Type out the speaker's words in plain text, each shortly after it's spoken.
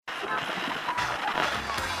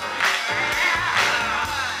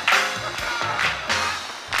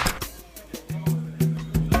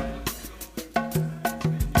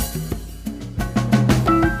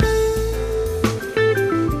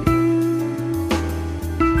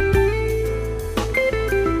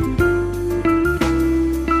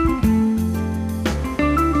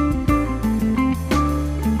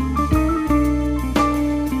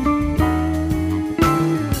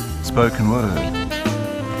Spoken word.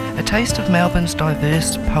 A taste of Melbourne's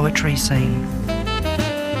diverse poetry scene.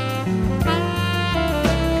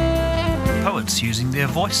 Poets using their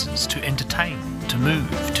voices to entertain, to move,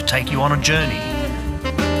 to take you on a journey.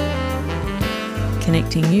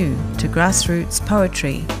 Connecting you to grassroots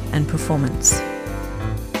poetry and performance.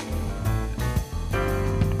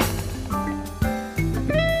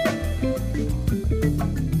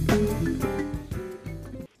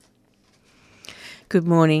 Good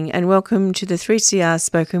morning and welcome to the 3CR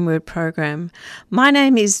Spoken Word program. My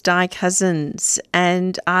name is Di Cousens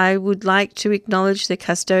and I would like to acknowledge the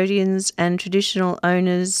custodians and traditional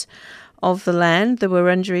owners of the land, the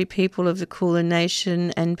Wurundjeri people of the Kulin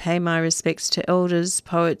Nation, and pay my respects to elders,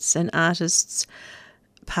 poets and artists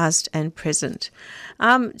past and present.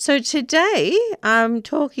 So today I'm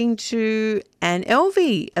talking to Anne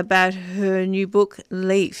Elvey about her new book,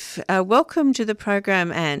 Leaf. Welcome to the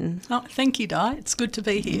program, Anne. Oh, thank you, Di. It's good to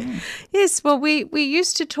be here. Yes, well, we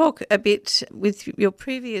used to talk a bit with your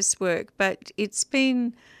previous work, but it's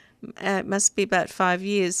been, it must be about 5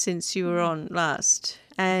 years since you were on last.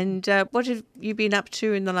 And what have you been up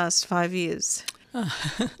to in the last 5 years?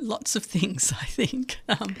 Lots of things, I think.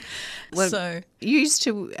 You used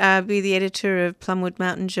to be the editor of Plumwood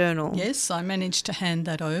Mountain Journal. Yes, I managed to hand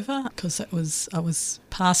that over because I was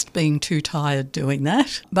past being too tired doing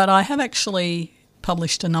that. But I have actually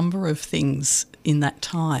published a number of things in that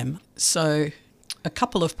time. So a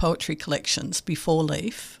couple of poetry collections before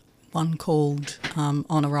Leaf, one called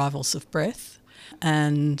On Arrivals of Breath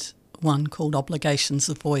and one called Obligations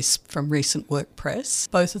of Voice from Recent Work Press.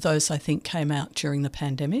 Both of those, I think, came out during the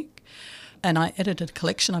pandemic. And I edited a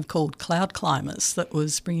collection I've called Cloud Climbers that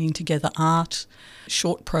was bringing together art,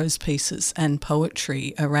 short prose pieces and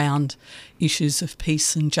poetry around issues of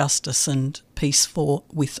peace and justice and peace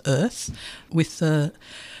with Earth, with the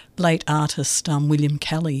late artist William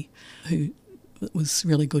Kelly, who was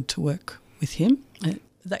really good to work with him.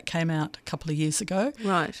 That came out a couple of years ago.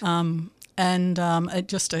 Right. And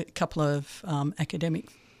just a couple of academic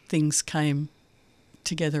things came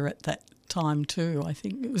together at that time too. I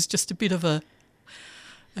think it was just a bit of a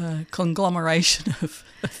conglomeration of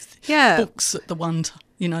books at the one,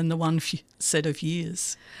 in the one set of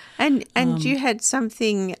years. And you had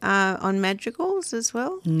something on madrigals as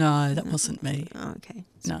well? No, that wasn't me. Oh, okay.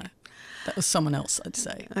 No, that was someone else, I'd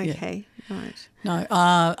say. Okay, yeah. Right. No,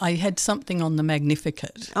 I had something on the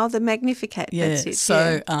Magnificat. Oh, the Magnificat, that's it.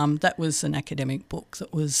 So that was an academic book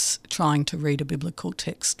that was trying to read a biblical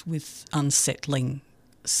text with unsettling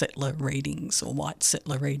settler readings or white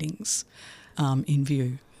settler readings in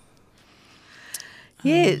view.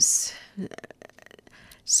 Yes.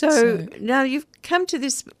 So now you've come to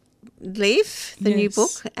this Leaf, the new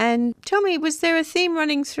book, and tell me, was there a theme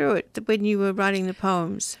running through it when you were writing the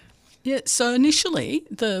poems? Yeah, so initially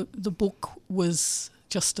the book was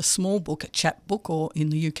just a small book, a chapbook, or in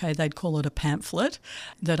the UK they'd call it a pamphlet,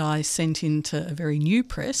 that I sent into a very new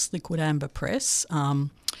press, Liquid Amber Press,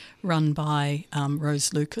 run by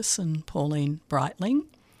Rose Lucas and Pauline Breitling.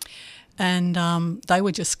 And they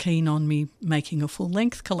were just keen on me making a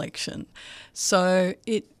full-length collection. So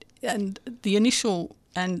the initial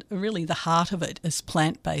and really the heart of it is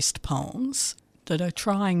plant-based poems that are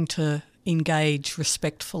trying to engage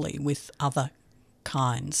respectfully with other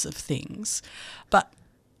kinds of things. But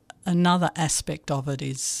another aspect of it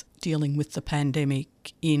is dealing with the pandemic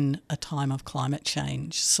in a time of climate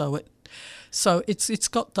change. So it's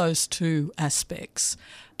got those two aspects.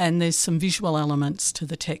 And there's some visual elements to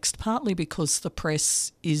the text, partly because the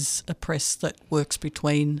press is a press that works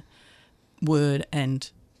between word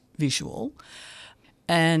and visual.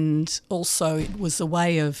 And also it was a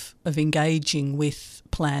way of engaging with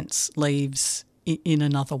plants, leaves in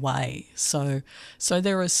another way. So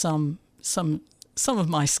there are some of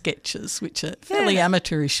my sketches which are fairly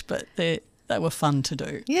amateurish, but they were fun to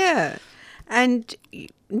do. Yeah. And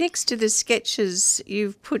next to the sketches,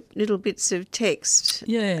 you've put little bits of text.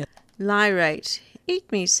 Yeah. Lyrate.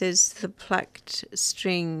 Eat me, says the plucked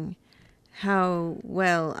string, how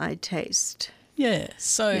well I taste. Yeah.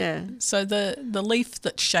 So the leaf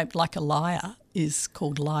that's shaped like a lyre is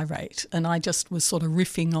called lyrate, and I just was sort of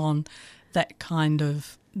riffing on that kind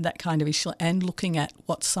of issue and looking at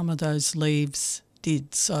what some of those leaves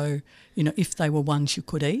did. So, if they were ones you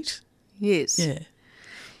could eat. Yes. Yeah.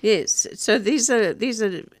 Yes. So these are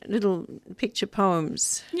little picture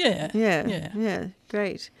poems. Yeah. Yeah.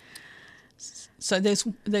 Great. So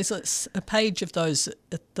there's a page of those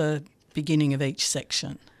at the beginning of each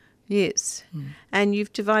section. Yes. And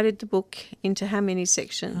you've divided the book into how many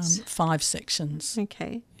sections? 5 sections.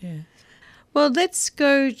 Okay. Yeah. Well, let's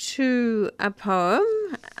go to a poem.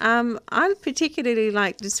 I particularly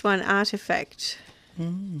like this one, Artifact.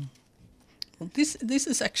 Well, this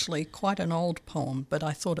is actually quite an old poem, but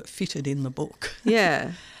I thought it fitted in the book.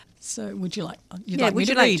 Yeah. So would you like me would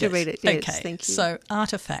to you like read to it? read it? Yes, okay. thank you. So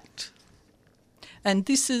Artifact. And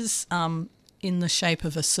this is in the shape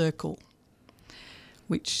of a circle,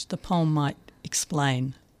 which the poem might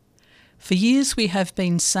explain. For years we have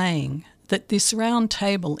been saying that this round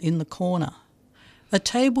table in the corner, a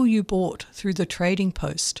table you bought through the trading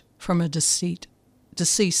post from a deceased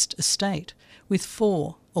estate with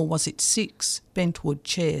 4, or was it 6, bentwood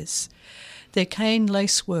chairs, their cane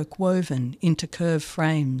lacework woven into curved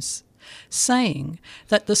frames, saying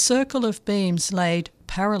that the circle of beams laid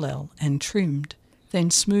parallel and trimmed, then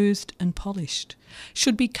smoothed and polished,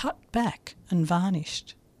 should be cut back and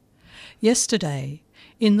varnished. Yesterday,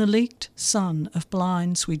 in the leaked sun of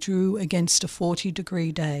blinds we drew against a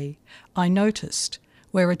 40-degree day, I noticed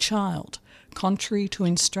where a child, contrary to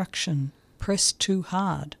instruction, pressed too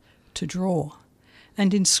hard to draw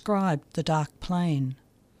and inscribed the dark plain.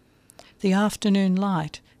 The afternoon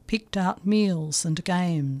light picked out meals and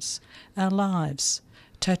games, our lives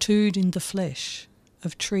tattooed in the flesh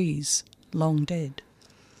of trees long dead.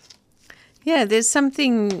 Yeah, there's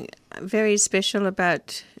something very special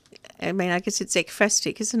about, I guess it's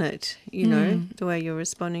ekphrastic, isn't it? The way you're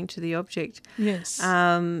responding to the object. Yes.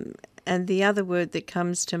 And the other word that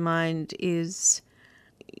comes to mind is,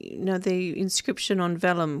 the inscription on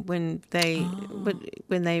vellum when they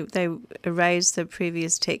erase the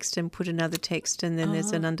previous text and put another text, and then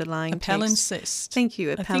there's an underlying text. Palimpsest. Thank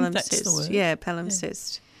you, a I palimpsest. think that's the word. Yeah,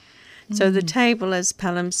 palimpsest. Yeah. So the table as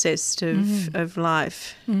palimpsest of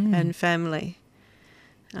life and family.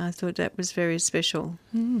 I thought that was very special.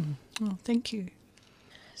 Oh, thank you.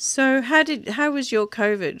 So how was your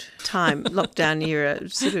COVID time, lockdown era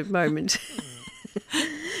sort of moment?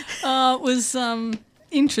 It was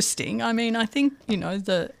interesting. I think,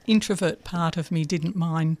 the introvert part of me didn't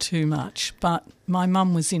mind too much, but my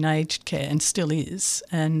mum was in aged care and still is,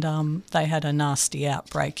 and they had a nasty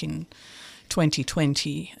outbreak in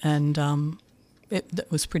 2020, and it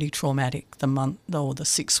was pretty traumatic, the month or the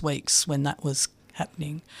 6 weeks when that was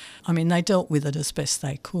happening. They dealt with it as best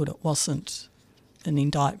they could. It wasn't an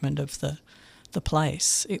indictment of the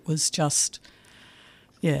place. It was just,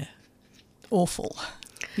 awful,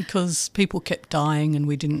 because people kept dying and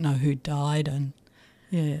we didn't know who died, and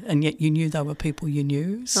yet you knew they were people you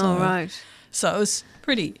knew. So, right. So it was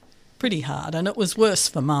pretty hard, and it was worse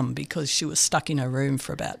for Mum because she was stuck in her room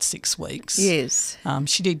for about 6 weeks. Yes.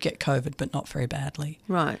 She did get COVID, but not very badly.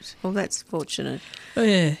 Right. Well, that's fortunate.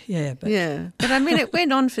 But But it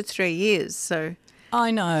went on for 3 years, so.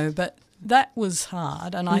 I know, but that was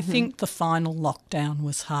hard, and I think the final lockdown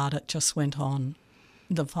was hard. It just went on.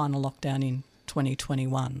 The final lockdown in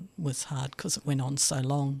 2021 was hard because it went on so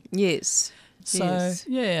long. Yes. So, I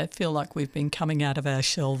feel like we've been coming out of our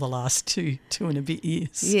shell the last two and a bit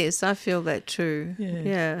years. Yes, I feel that too.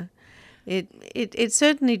 Yeah. It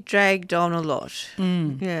certainly dragged on a lot.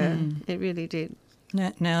 It really did.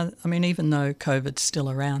 Now, even though COVID's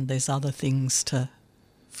still around, there's other things to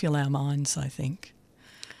fill our minds, I think.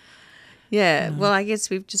 Yeah, well, I guess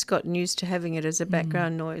we've just gotten used to having it as a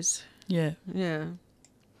background noise. Yeah. Yeah.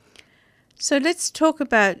 So let's talk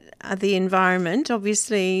about the environment.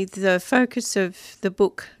 Obviously, the focus of the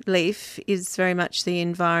book Leaf is very much the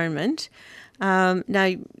environment.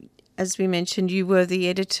 Now, as we mentioned, you were the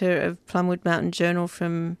editor of Plumwood Mountain Journal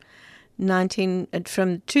from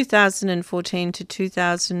 2014 to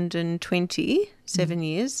 2020, 7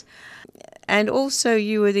 years. And also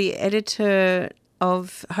you were the editor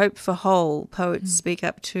of Hope for Whole, Poets Speak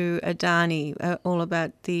Up to Adani, all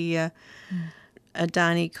about the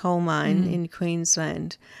Adani coal mine in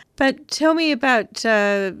Queensland. But tell me about,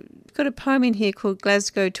 you've got a poem in here called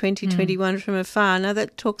Glasgow 2021 from Afar. Now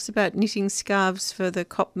that talks about knitting scarves for the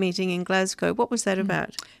COP meeting in Glasgow. What was that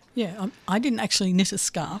about? Yeah, I didn't actually knit a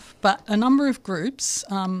scarf, but a number of groups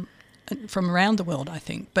from around the world, I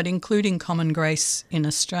think, but including Common Grace in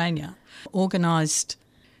Australia, organised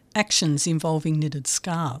actions involving knitted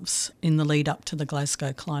scarves in the lead up to the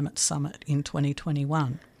Glasgow Climate Summit in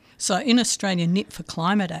 2021. So in Australia, Knit for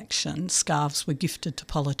Climate Action, scarves were gifted to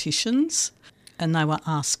politicians, and they were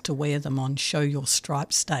asked to wear them on Show Your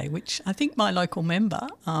Stripes Day, which I think my local member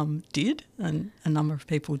did, and a number of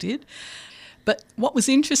people did. But what was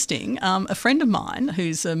interesting, a friend of mine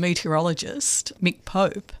who's a meteorologist, Mick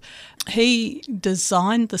Pope, he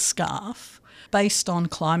designed the scarf based on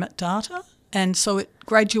climate data, and so it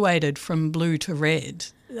graduated from blue to red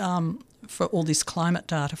for all this climate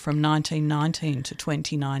data from 1919 to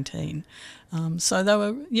 2019. So they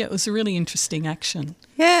were, it was a really interesting action.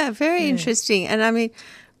 Yeah, very interesting. And I mean,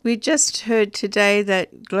 we just heard today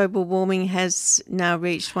that global warming has now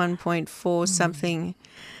reached 1.4 something,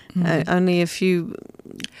 only a few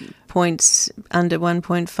points under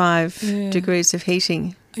 1.5 degrees of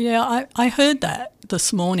heating. Yeah, I heard that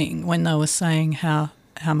this morning when they were saying how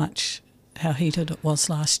heated it was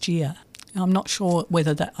last year. I'm not sure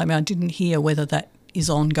whether that, I didn't hear whether that is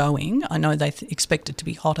ongoing. I know they expect it to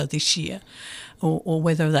be hotter this year, or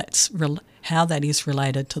whether that's how that is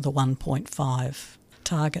related to the 1.5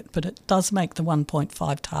 target. But it does make the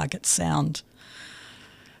 1.5 target sound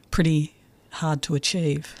pretty hard to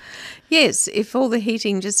achieve. Yes, if all the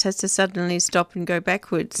heating just has to suddenly stop and go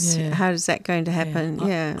backwards, how is that going to happen?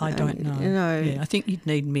 I don't know. I think you'd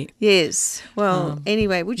need Mick. Yes. Well,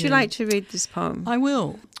 anyway, would you like to read this poem? I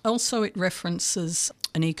will. Also, it references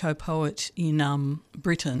an eco-poet in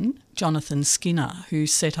Britain, Jonathan Skinner, who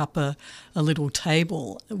set up a little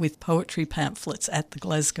table with poetry pamphlets at the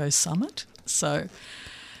Glasgow summit. So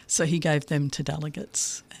he gave them to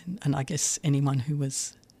delegates and I guess anyone who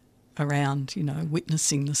was around,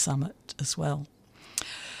 witnessing the summit as well.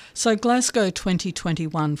 So Glasgow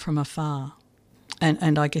 2021 from afar,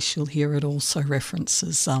 and I guess you'll hear it also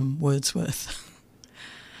references Wordsworth.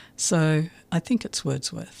 So I think it's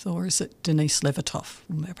Wordsworth, or is it Denise Levertov?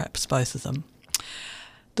 Perhaps both of them.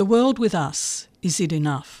 The world with us, is it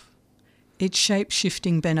enough? Its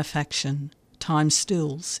shape-shifting benefaction, time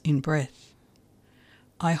stills in breath.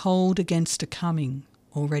 I hold against a coming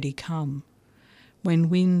already come, when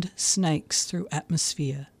wind snakes through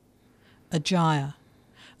atmosphere, a gyre,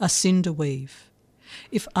 a cinder weave.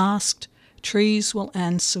 If asked, trees will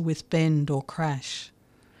answer with bend or crash.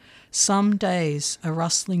 Some days a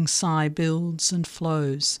rustling sigh builds and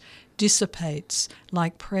flows, dissipates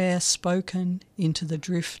like prayer spoken into the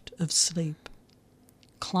drift of sleep.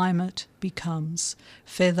 Climate becomes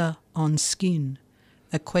feather on skin,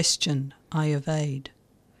 a question I evade.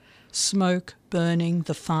 Smoke burning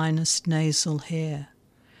the finest nasal hair,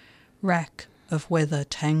 rack of weather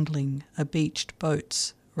tangling a beached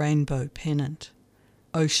boat's rainbow pennant,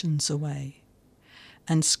 oceans away,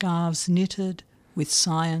 and scarves knitted with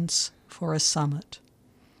science for a summit,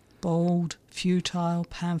 bold, futile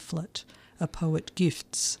pamphlet a poet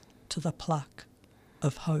gifts to the pluck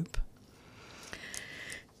of hope.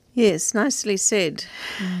 Yes, nicely said.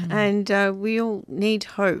 And we all need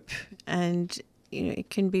hope, and it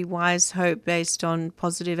can be wise hope based on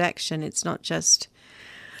positive action. It's not just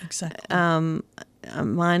a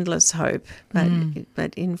mindless hope,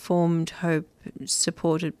 but informed hope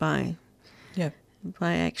supported by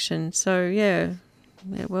action. So,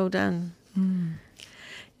 well done.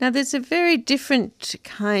 Now, there's a very different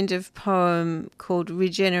kind of poem called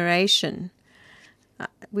Regeneration,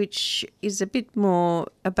 which is a bit more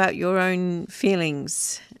about your own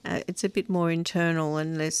feelings. It's a bit more internal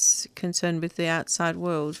and less concerned with the outside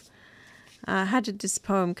world. How did this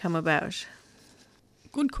poem come about?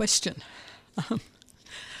 Good question.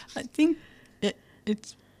 I think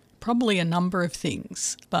it's probably a number of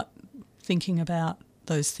things, but thinking about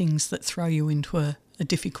those things that throw you into a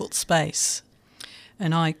difficult space.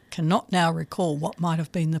 And I cannot now recall what might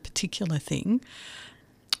have been the particular thing.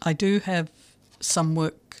 I do have some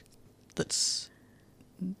work that's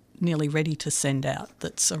nearly ready to send out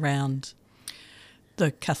that's around the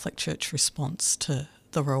Catholic Church response to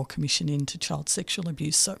the Royal Commission into child sexual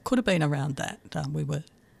abuse. So it could have been around that. We were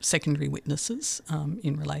secondary witnesses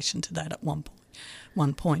in relation to that at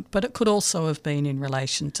one point. But it could also have been in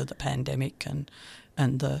relation to the pandemic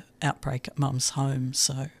and the outbreak at Mum's home.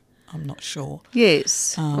 So I'm not sure.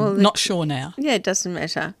 Yes. Not sure now. Yeah, it doesn't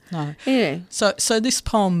matter. No. Yeah. So this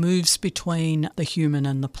poem moves between the human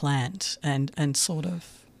and the plant and sort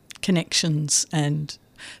of connections. And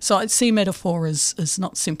so I'd see metaphor as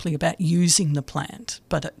not simply about using the plant,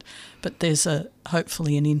 but there's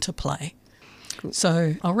hopefully an interplay. Cool.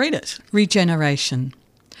 So I'll read it. Regeneration.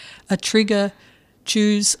 A trigger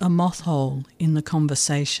chews a moth hole in the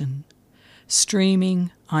conversation.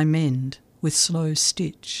 Streaming I mend with slow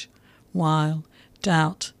stitch, while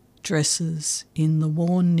doubt dresses in the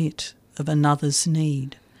worn knit of another's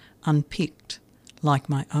need, unpicked like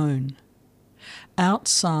my own.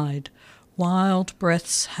 Outside, wild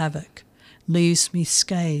breath's havoc leaves me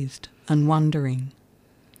scathed and wondering.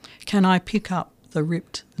 Can I pick up the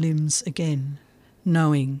ripped limbs again,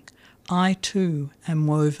 knowing I too am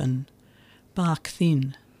woven, bark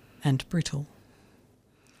thin and brittle?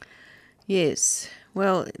 Yes.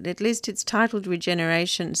 Well, at least it's titled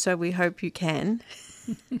Regeneration, so we hope you can.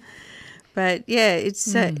 But yeah,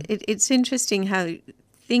 it's interesting how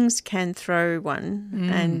things can throw one,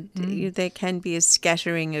 and there can be a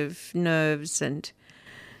scattering of nerves and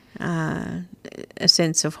a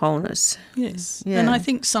sense of wholeness. Yes. Yeah. And I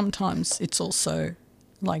think sometimes it's also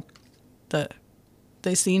like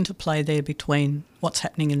there's the interplay there between what's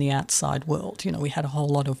happening in the outside world. You know, we had a whole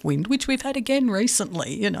lot of wind, which we've had again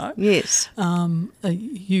recently, you know. Yes. A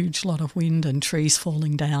huge lot of wind and trees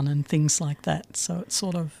falling down and things like that. So it's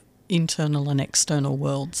sort of internal and external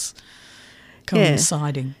worlds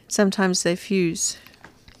coinciding. Yeah. Sometimes they fuse.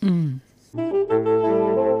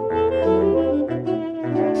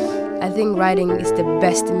 I think writing is the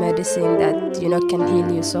best medicine that, can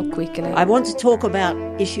heal you so quickly. I want to talk about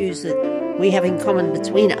issues that we have in common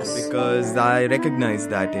between us. Because I recognize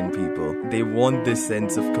that in people. They want this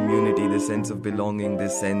sense of community, this sense of belonging,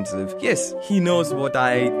 this sense of, yes, he knows what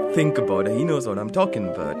I think about it, he knows what I'm talking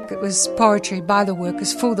about. It was poetry by the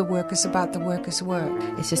workers, for the workers, about the workers' work.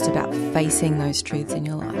 It's just about facing those truths in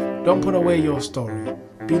your life. Don't put away your story.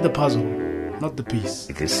 Be the puzzle, not the piece.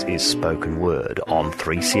 This is Spoken Word on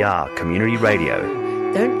 3CR Community Radio.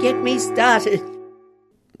 Don't get me started.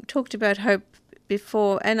 Talked about hope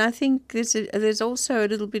before, and I think there's also a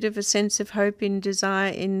little bit of a sense of hope in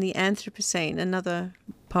Desire in the Anthropocene, another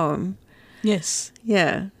poem. Yes.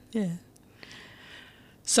 Yeah. Yeah.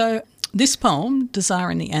 So this poem,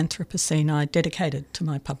 Desire in the Anthropocene, I dedicated to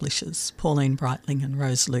my publishers, Pauline Breitling and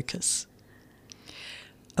Rose Lucas.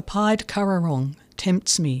 A pied currawong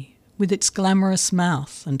tempts me with its glamorous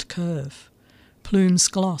mouth and curve, plumes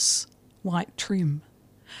gloss, white trim.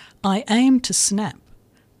 I aim to snap,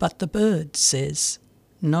 but the bird says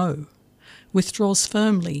no, withdraws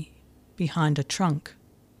firmly behind a trunk.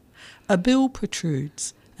 A bill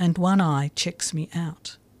protrudes and one eye checks me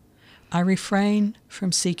out. I refrain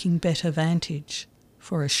from seeking better vantage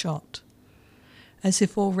for a shot, as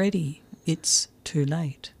if already it's too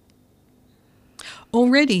late.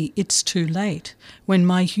 Already it's too late when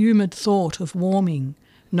my humid thought of warming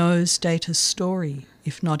knows data's story,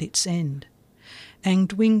 if not its end,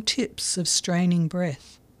 and wing tips of straining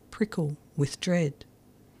breath prickle with dread.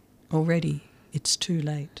 Already it's too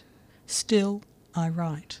late. Still I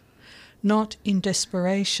write, not in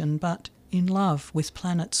desperation but in love with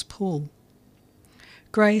planet's pull.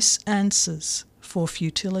 Grace answers for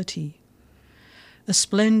futility. A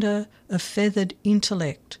splendour of feathered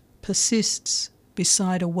intellect persists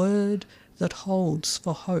beside a word that holds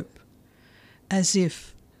for hope, as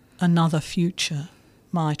if another future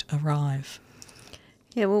might arrive.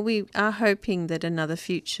 Yeah, well, we are hoping that another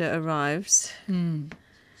future arrives.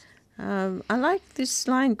 I like this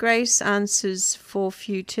line, Grace answers for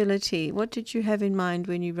futility. What did you have in mind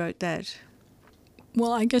when you wrote that?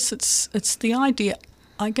 Well, I guess it's the idea.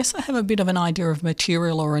 I guess I have a bit of an idea of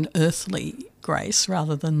material or an earthly grace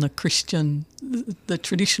rather than the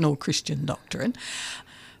traditional Christian doctrine,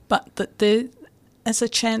 but that there, as a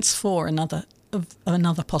chance for another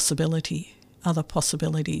possibility, other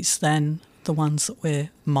possibilities than the ones that we're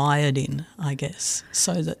mired in, I guess,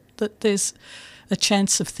 so that there's a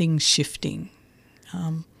chance of things shifting,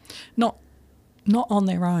 not on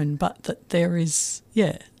their own, but that there is,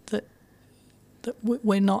 that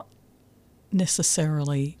we're not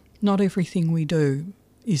necessarily, not everything we do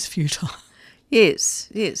is futile. Yes.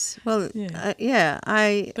 Well,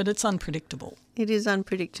 But it's unpredictable. It is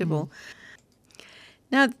unpredictable.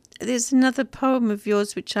 Now, there's another poem of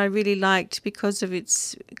yours which I really liked because of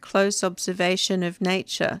its close observation of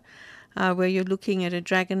nature, where you're looking at a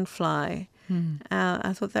dragonfly.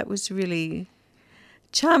 I thought that was really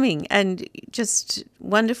charming and just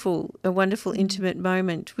wonderful, a wonderful intimate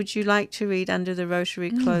moment. Would you like to read Under the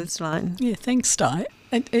Rotary Clothesline? Yeah, thanks, Di.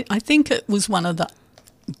 I think it was one of the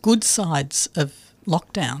good sides of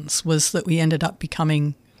lockdowns was that we ended up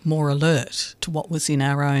becoming more alert to what was in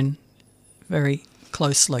our own very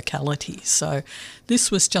close locality. So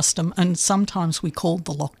this was just, and sometimes we called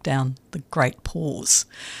the lockdown the Great Pause.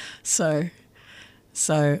 So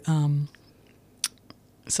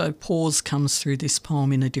pause comes through this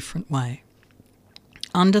poem in a different way.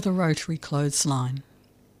 Under the Rotary Clothesline.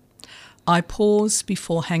 I pause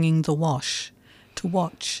before hanging the wash to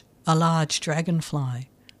watch a large dragonfly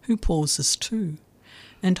who pauses too,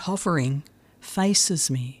 and hovering faces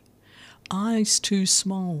me, eyes too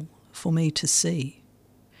small for me to see.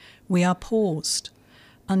 We are paused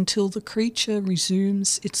until the creature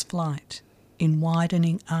resumes its flight in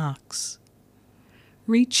widening arcs.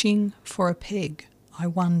 Reaching for a peg, I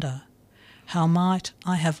wonder, how might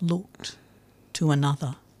I have looked to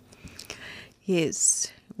another?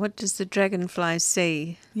 Yes. What does the dragonfly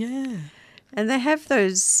see? Yeah. And they have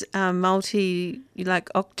those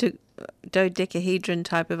dodecahedron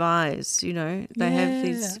type of eyes, you know. They have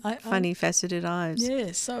these funny faceted eyes.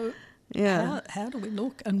 Yeah, so how do we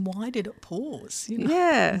look and why did it pause? You know?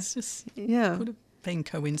 Yeah. It's just could have been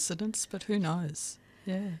coincidence, but who knows?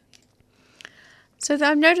 Yeah. So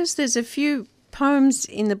I've noticed there's a few poems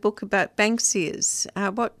in the book about Banksias.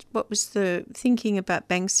 What was the thinking about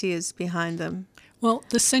Banksias behind them? Well,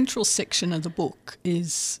 the central section of the book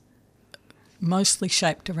is mostly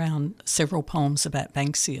shaped around several poems about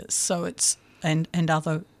Banksias. So it's and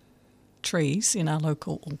other trees in our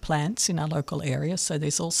local, or plants in our local area. So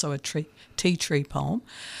there's also a tea tree poem.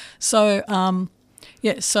 So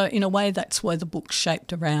so in a way that's why the book's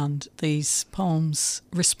shaped around these poems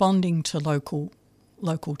responding to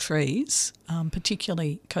local trees,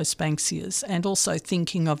 particularly coast Banksias, and also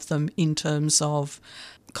thinking of them in terms of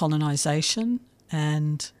colonisation,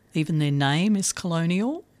 and even their name is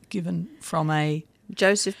colonial, given from a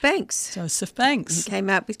Joseph Banks. He came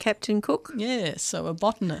out with Captain Cook. Yeah, so a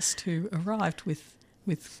botanist who arrived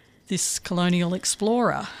with this colonial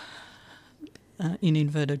explorer, in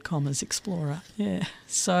inverted commas, explorer. Yeah,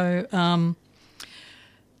 so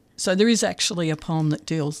so there is actually a poem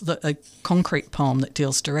a concrete poem that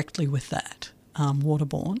deals directly with that,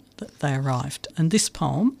 waterborne, that they arrived. And this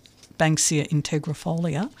poem, Banksia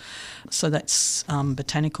integrifolia, so that's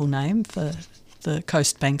botanical name for the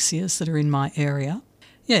coast Banksias that are in my area.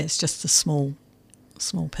 Yeah, it's just a small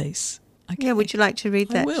piece. Okay. Yeah, would you like to read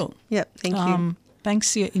that? I will. Yep, thank you.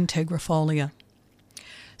 Banksia integrifolia.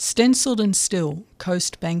 Stencilled and still,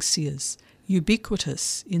 coast Banksias,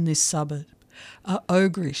 ubiquitous in this suburb, are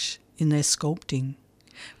ogreish in their sculpting.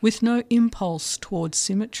 With no impulse towards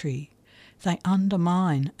symmetry, they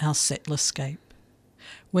undermine our settlescape,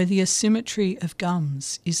 where the asymmetry of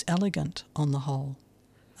gums is elegant on the whole.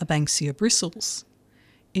 A Banksia bristles.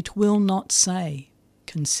 It will not say,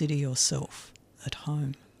 consider yourself at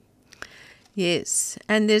home. Yes,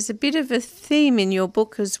 and there's a bit of a theme in your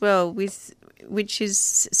book as well, which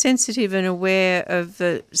is sensitive and aware of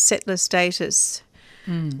the settler status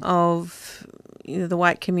of the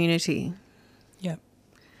white community. Yep.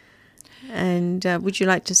 And would you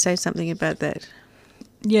like to say something about that?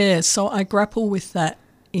 Yeah, so I grapple with that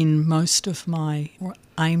in most of my, or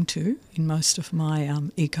aim to, in most of my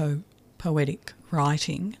eco-poetic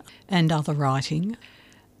writing and other writing,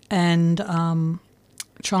 and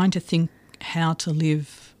trying to think how to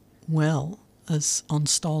live well as on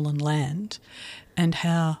stolen land, and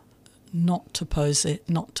how not to possess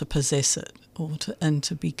it, and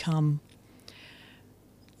to become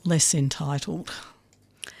less entitled.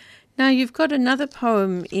 Now you've got another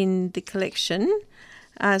poem in the collection,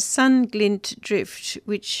 Sun Glint Drift,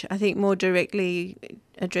 which I think more directly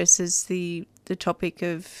addresses the topic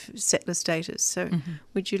of settler status. So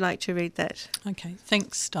would you like to read that? Okay,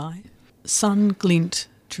 thanks, Di. Sun Glint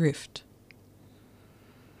Drift.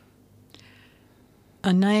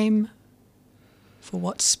 A name for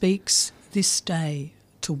what speaks this day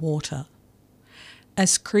to water,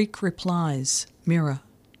 as creek replies, mirror.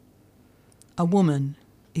 A woman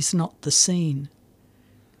is not the scene.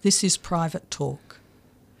 This is private talk.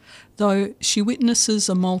 Though she witnesses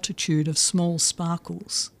a multitude of small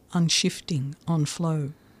sparkles, unshifting on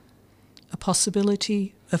flow, a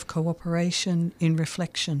possibility of cooperation in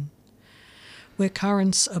reflection, where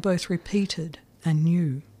currents are both repeated and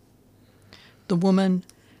new. The woman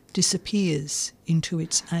disappears into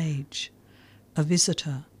its age, a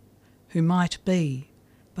visitor who might be,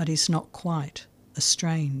 but is not quite,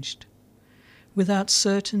 estranged. Without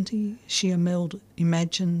certainty, she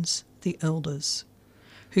imagines the elders,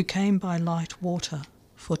 who came by light water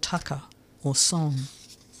for tucker or song.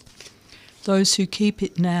 Those who keep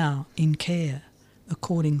it now in care,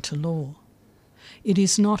 according to law. It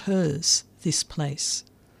is not hers, this place.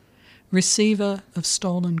 Receiver of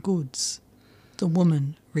stolen goods, the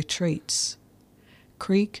woman retreats.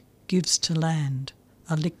 Creek gives to land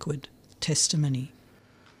a liquid testimony.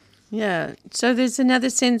 Yeah, so there's another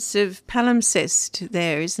sense of palimpsest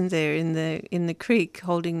there, isn't there, in the creek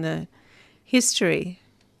holding the history.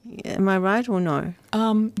 Am I right or no?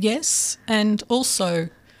 Yes, and also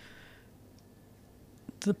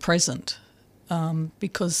the present,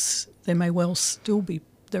 because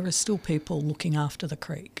there are still people looking after the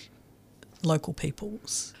creek, local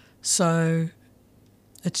peoples. So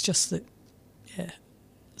it's just that, yeah.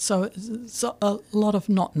 So it's a lot of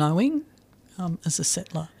not knowing as a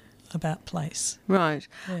settler about place. Right.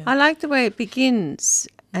 Yeah. I like the way it begins.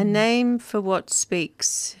 A name for what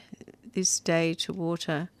speaks this day to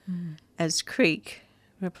water, as creek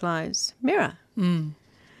replies, mirror.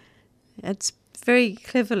 It's very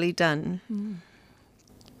cleverly done.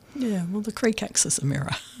 Yeah, well, the creek acts as a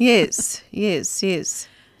mirror. Yes, yes, yes.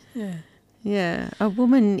 Yeah. Yeah. A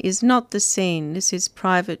woman is not the scene. This is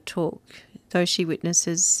private talk, though she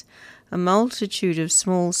witnesses a multitude of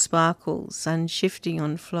small sparkles unshifting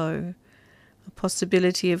on flow, a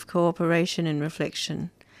possibility of cooperation and reflection.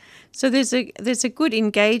 So there's a good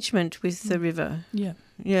engagement with the river. Yeah.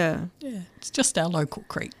 Yeah. Yeah. It's just our local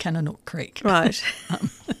creek, Cananook Creek. Right.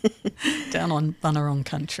 Down on Bunurong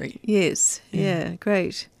country. Yes. Yeah.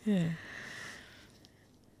 Great. Yeah.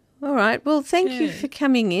 All right. Well, thank you for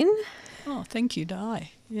coming in. Oh, thank you,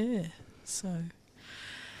 Di. Yeah. So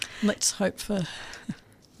let's hope for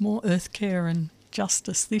more earth care and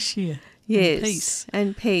justice this year. Yes. And peace.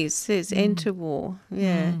 And peace. There's end to war.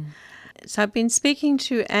 Yeah. So I've been speaking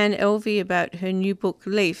to Anne Elvey about her new book,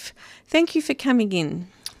 Leaf. Thank you for coming in.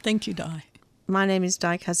 Thank you, Di. My name is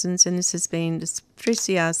Di Cousens, and this has been the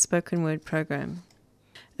 3CR Spoken Word program.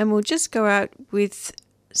 And we'll just go out with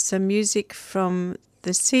some music from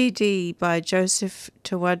the CD by Joseph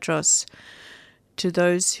Tawadros, To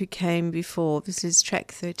Those Who Came Before. This is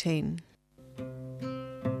track 13.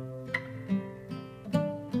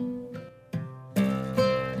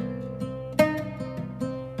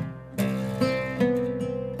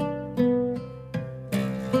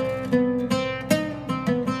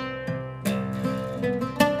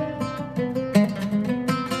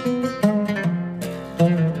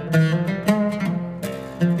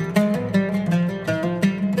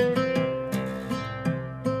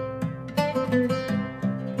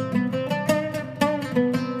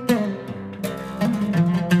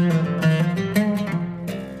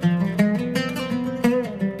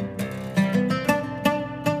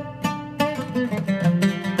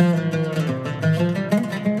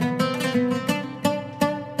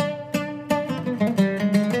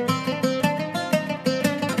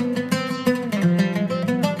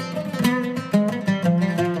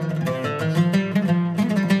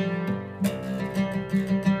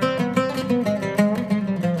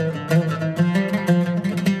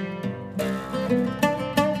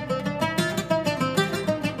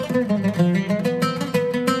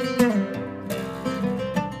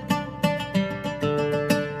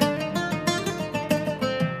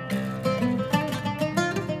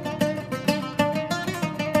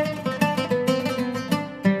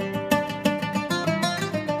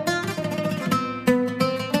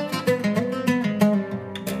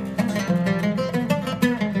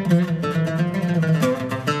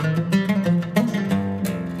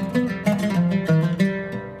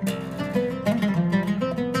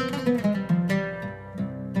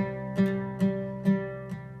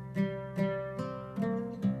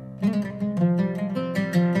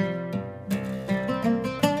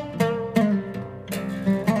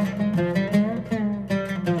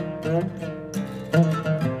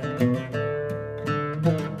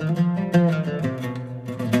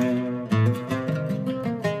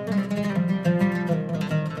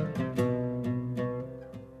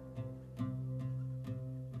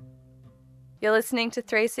 You're listening to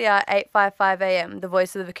 3CR 855 AM, the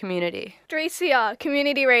voice of the community. 3CR,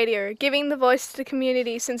 community radio, giving the voice to the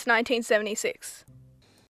community since 1976.